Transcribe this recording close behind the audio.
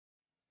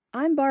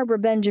I'm Barbara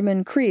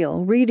Benjamin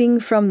Creel, reading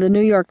from the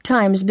New York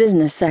Times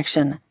business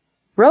section.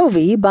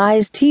 Rovi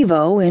buys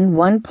TiVo in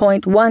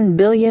 $1.1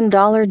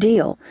 billion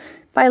deal,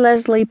 by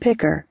Leslie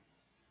Picker.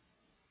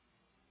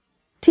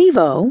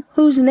 TiVo,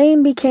 whose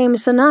name became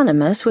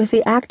synonymous with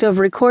the act of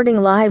recording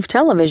live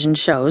television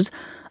shows,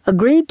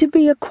 agreed to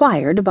be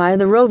acquired by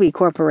the Rovi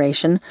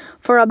Corporation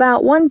for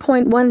about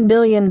 $1.1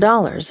 billion,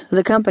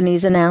 the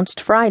companies announced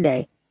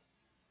Friday.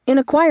 In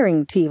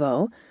acquiring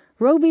TiVo,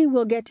 Rovi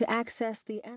will get to access the